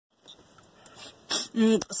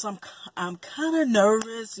So I'm kind of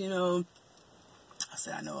nervous, you know. I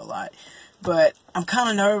say I know a lot, but I'm kind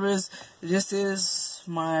of nervous. This is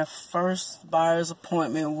my first buyer's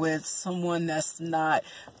appointment with someone that's not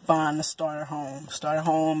buying a starter home. Starter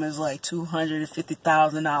home is like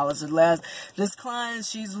 $250,000. This client,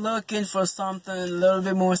 she's looking for something a little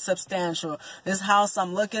bit more substantial. This house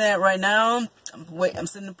I'm looking at right now, I'm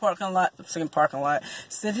sitting in the parking lot,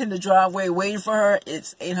 sitting in the driveway waiting for her.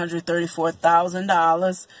 It's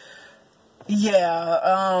 $834,000.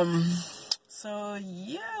 Yeah, so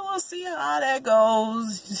yeah, we'll see how that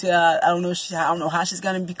goes. See, I don't know how she's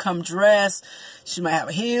gonna become dressed. She might have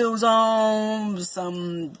heels on,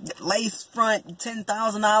 some lace front,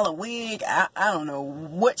 $10,000 wig. I don't know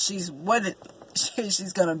what she's gonna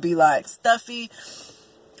be like. Stuffy.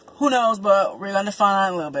 Who knows? But we're gonna find out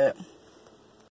in a little bit.